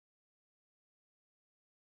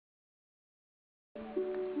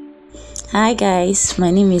Hi guys, my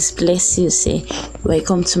name is Bless You Say.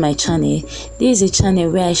 Welcome to my channel. This is a channel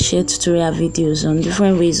where I share tutorial videos on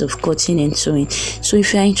different ways of cutting and sewing. So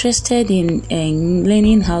if you are interested in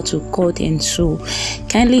learning how to cut and sew,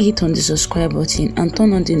 kindly hit on the subscribe button and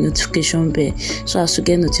turn on the notification bell so as to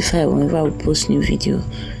get notified whenever we post new video.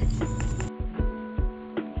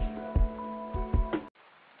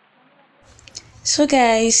 So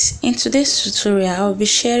guys, in today's tutorial I'll be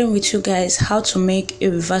sharing with you guys how to make a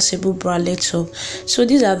reversible bralette top. So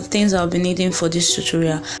these are the things I'll be needing for this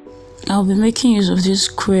tutorial. I'll be making use of this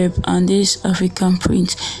crepe and this African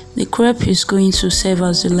print. The crepe is going to serve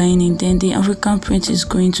as the lining, then the African print is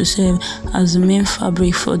going to serve as the main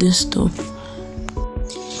fabric for this top.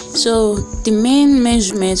 So the main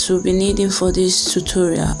measurements we'll be needing for this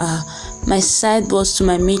tutorial are my side bust to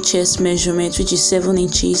my mid chest measurement, which is 7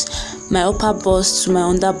 inches, my upper bust to my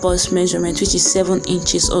under bust measurement, which is 7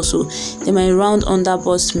 inches also, then my round under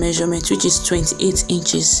bust measurement, which is 28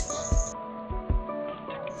 inches.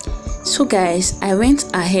 So guys, I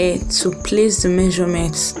went ahead to place the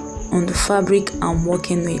measurements on the fabric I'm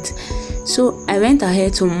working with. So I went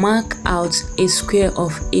ahead to mark out a square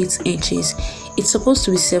of 8 inches. It's supposed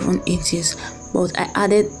to be 7 inches, but I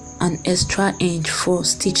added an extra inch for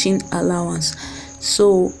stitching allowance,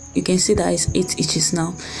 so you can see that it's 8 inches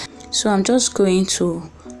now. So I'm just going to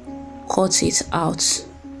cut it out.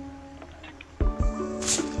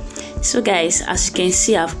 So guys, as you can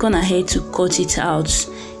see, I've gone ahead to cut it out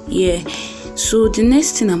here. So the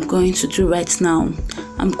next thing I'm going to do right now,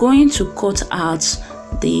 I'm going to cut out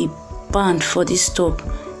the band for this top.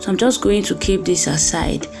 So I'm just going to keep this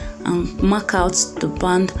aside and mark out the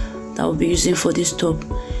band that I'll be using for this top.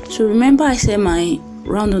 So remember I said my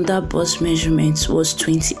round under bust measurement was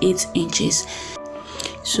 28 inches.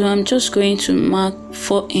 So I'm just going to mark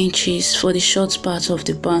 4 inches for the short part of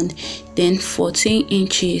the band, then 14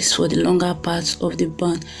 inches for the longer part of the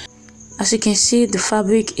band. As you can see, the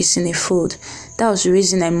fabric is in a fold. That was the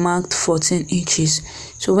reason I marked 14 inches.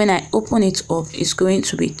 So when I open it up, it's going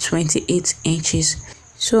to be 28 inches.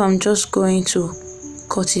 So I'm just going to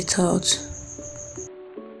cut it out.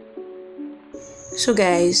 So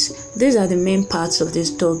guys, these are the main parts of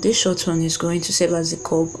this top. This short one is going to serve as the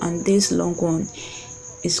cup, and this long one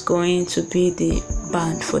is going to be the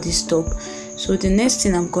band for this top. So the next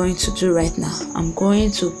thing I'm going to do right now, I'm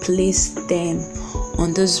going to place them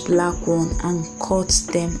on this black one and cut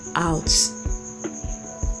them out.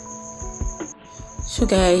 So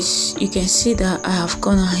guys, you can see that I have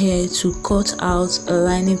gone ahead to cut out a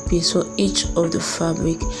lining piece for each of the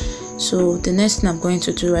fabric. So the next thing I'm going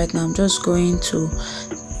to do right now, I'm just going to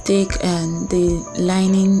take the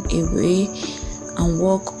lining away and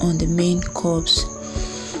work on the main cups.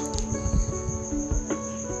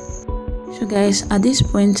 So guys, at this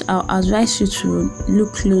point I'll advise you to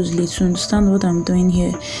look closely to understand what I'm doing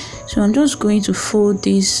here. So I'm just going to fold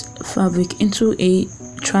this fabric into a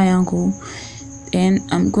triangle, and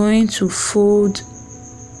I'm going to fold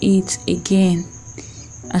it again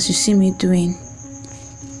as you see me doing.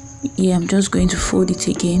 Yeah, I'm just going to fold it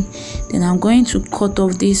again, then I'm going to cut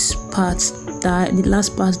off this part, the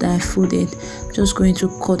last part that I folded. I'm just going to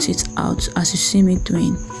cut it out as you see me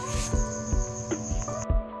doing.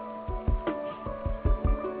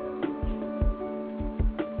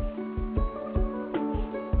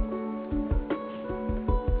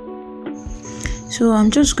 So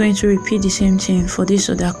I'm just going to repeat the same thing for this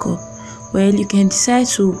other cup. Well, you can decide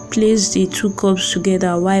to place the two cups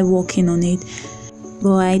together while working on it,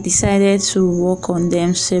 but I decided to work on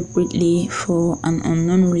them separately for an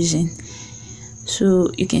unknown reason. So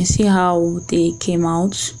you can see how they came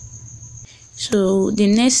out. So the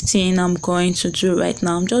next thing I'm going to do right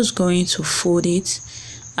now, I'm just going to fold it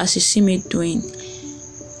as you see me doing.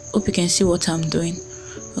 Hope you can see what I'm doing.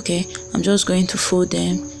 Okay, I'm just going to fold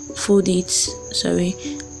them,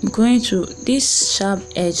 I'm going to this sharp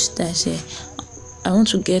edge that's here, I want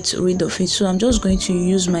to get rid of it. So I'm just going to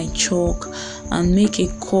use my chalk and make a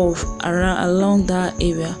curve along that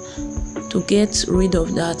area to get rid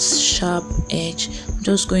of that sharp edge. I'm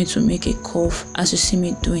just going to make a curve as you see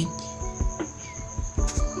me doing.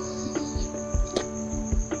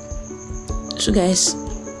 So guys,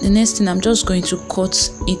 the next thing, I'm just going to cut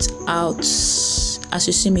it out as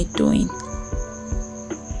you see me doing.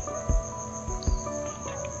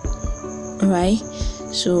 Alright,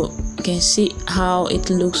 so you can see how it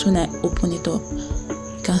looks when I open it up.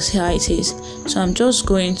 You can see how it is. So I'm just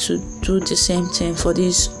going to do the same thing for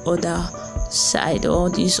this other side or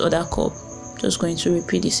this other cup. Just going to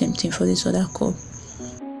repeat the same thing for this other cup.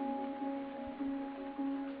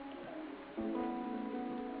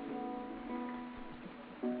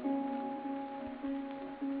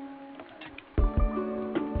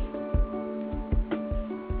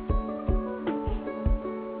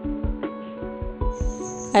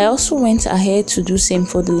 I also went ahead to do same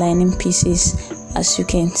for the lining pieces, as you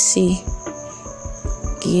can see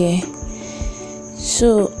here.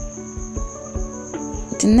 So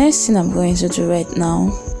the next thing I'm going to do right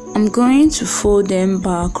now, I'm going to fold them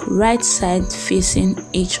back right side facing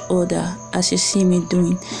each other, as you see me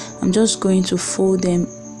doing. I'm just going to fold them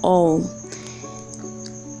all.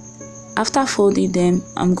 After folding them,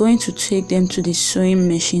 I'm going to take them to the sewing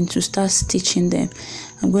machine to start stitching them.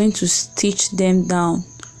 I'm going to stitch them down.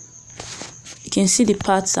 You can see the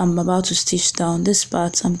parts I'm about to stitch down. This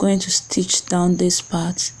part, I'm going to stitch down this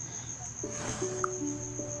part.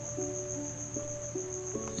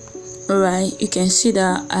 Alright, you can see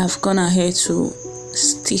that I've gone ahead to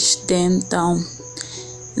stitch them down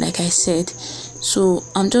like I said. So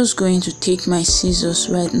I'm just going to take my scissors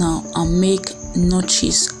right now and make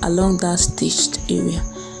notches along that stitched area.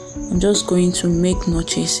 I'm just going to make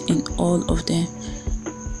notches in all of them.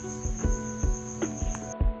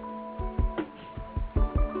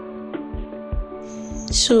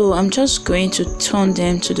 So I'm just going to turn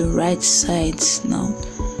them to the right side now.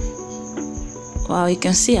 Wow, you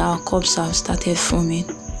can see our cups have started forming.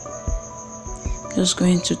 Just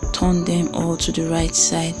going to turn them all to the right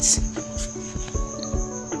sides.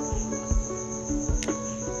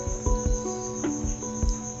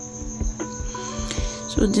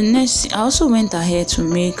 So the next, I also went ahead to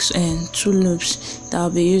make 2 loops that I'll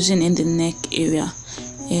be using in the neck area.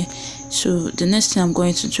 Yeah. So the next thing I'm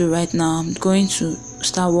going to do right now, I'm going to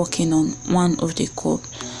start working on one of the cup.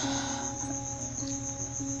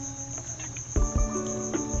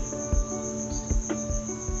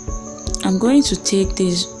 I'm going to take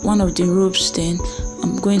one of the ropes, then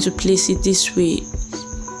I'm going to place it this way.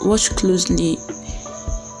 Watch closely.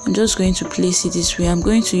 I'm just going to place it this way. I'm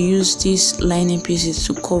going to use these lining pieces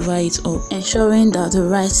to cover it up, ensuring that the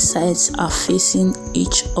right sides are facing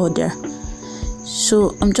each other.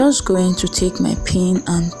 So I'm just going to take my pin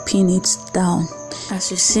and pin it down, as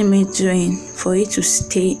you see me doing, for it to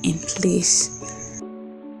stay in place.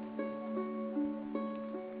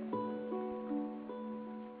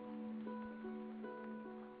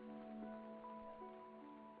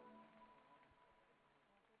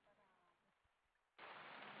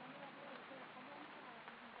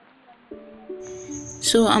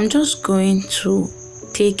 So I'm just going to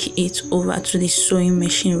take it over to the sewing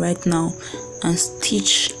machine right now and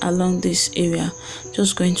stitch along this area.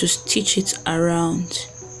 Just going to stitch it around.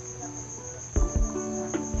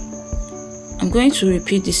 I'm going to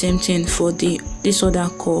repeat the same thing for this other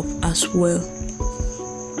cup as well.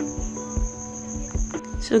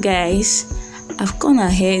 So guys, I've gone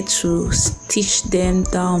ahead to stitch them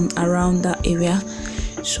down around that area.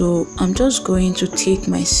 So I'm just going to take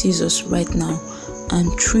my scissors right now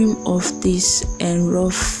and trim off these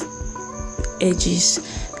rough edges.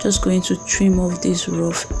 Just going to trim off these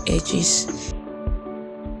rough edges.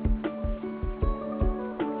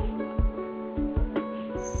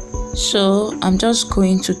 So I'm just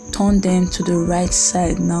going to turn them to the right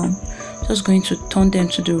side now. Just going to turn them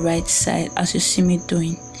to the right side, as you see me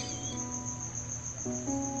doing.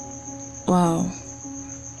 Wow,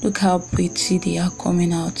 look how pretty they are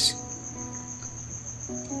coming out.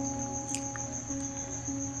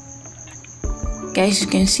 Guys, you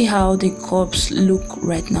can see how the cups look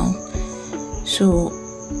right now. So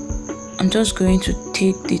I'm just going to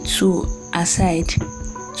take the 2 aside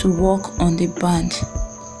to work on the band.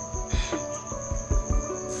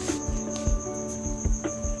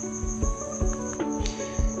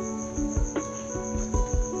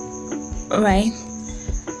 Alright,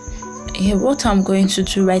 what I'm going to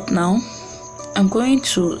do right now, I'm going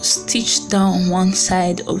to stitch down one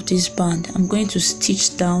side of this band. I'm going to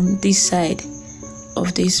stitch down this side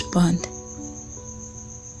of this band.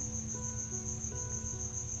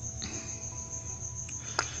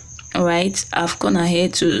 Alright, I've gone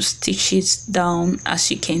ahead to stitch it down, as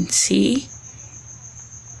you can see.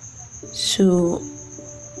 So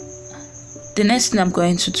the next thing I'm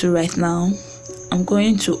going to do right now, I'm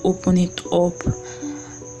going to open it up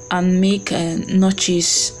and make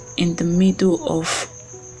notches in the middle of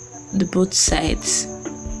the both sides.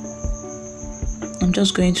 I'm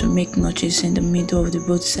just going to make notches in the middle of the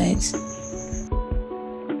both sides.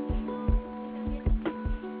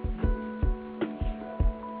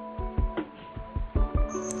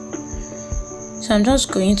 So I'm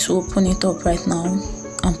just going to open it up right now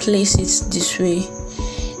and place it this way,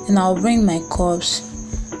 and I'll bring my cups.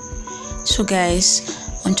 So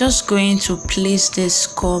guys, I'm just going to place this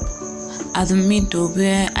cup at the middle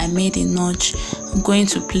where I made a notch. I'm going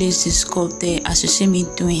to place this cup there, as you see me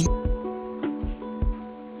doing.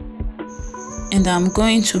 And I'm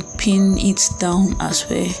going to pin it down as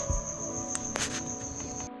well.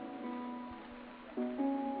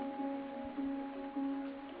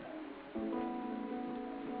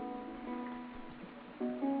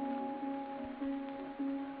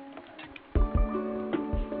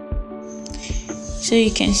 So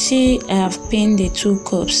you can see I have pinned the 2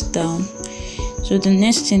 cups down. So the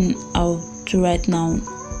next thing I'll do right now,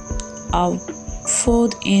 I'll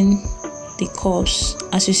fold in the cups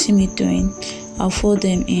as you see me doing. I'll fold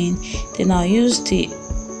them in, then I'll use the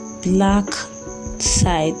black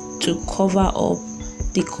side to cover up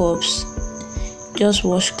the cups. Just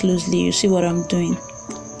watch closely, you see what I'm doing.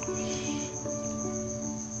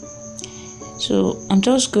 So I'm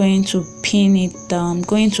just going to pin it down. I'm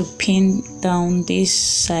going to pin down this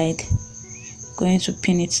side. Going to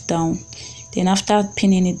pin it down. Then after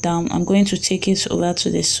pinning it down, I'm going to take it over to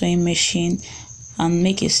the sewing machine and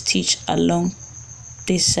make a stitch along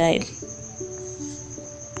this side.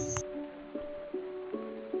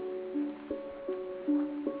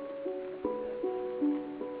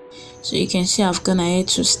 So you can see I've gone ahead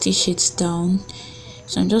to stitch it down.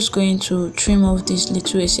 So I'm just going to trim off these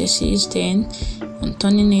little excesses, then I'm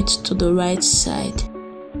turning it to the right side.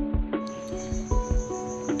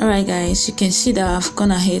 Alright guys, you can see that I've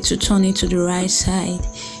gone ahead to turn it to the right side,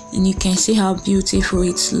 and you can see how beautiful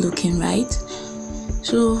it's looking, right?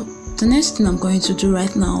 So the next thing I'm going to do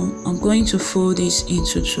right now, I'm going to fold this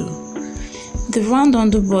into 2. The round on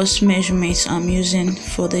the bust measurements I'm using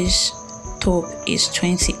for this top is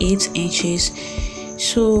 28 inches.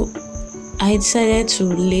 So I decided to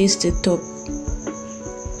lace the top.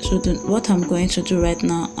 So what I'm going to do right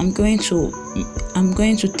now, I'm going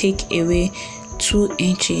to take away 2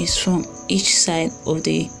 inches from each side of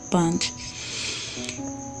the band.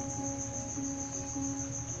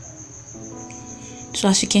 So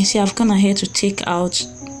as you can see, I've gone ahead to take out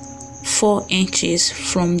 4 inches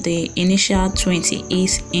from the initial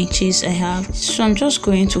 28 inches I have. So I'm just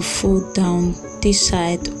going to fold down this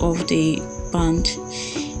side of the band.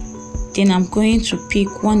 Then I'm going to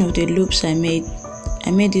pick one of the loops I made.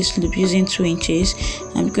 I made this loop using 2 inches.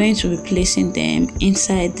 I'm going to be placing them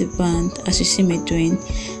inside the band as you see me doing.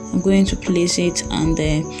 I'm going to place it, and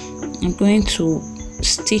I'm going to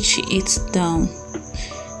stitch it down.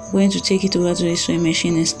 I'm going to take it over to the sewing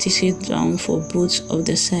machine and stitch it down for both of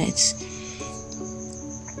the sides.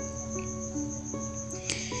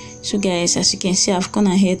 So guys, as you can see, I've gone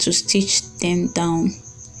ahead to stitch them down,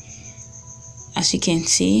 as you can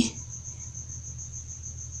see.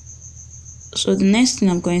 So the next thing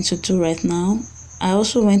I'm going to do right now, I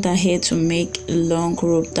also went ahead to make a long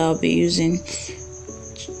rope that I'll be using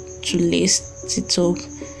to lace it up.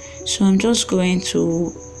 So I'm just going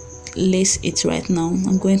to lace it right now.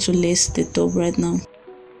 I'm going to lace the top right now.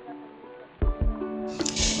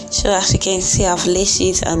 So as you can see, I've laced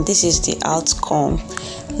it, and this is the outcome.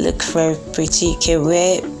 Look very pretty. You can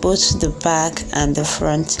wear both the back and the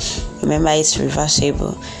front. Remember, it's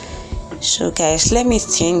reversible. So guys, let me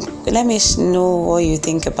know what you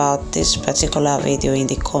think about this particular video in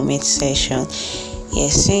the comment section.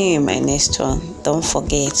 Yes, see you in my next one. Don't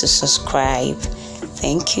forget to subscribe.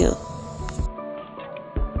 Thank you.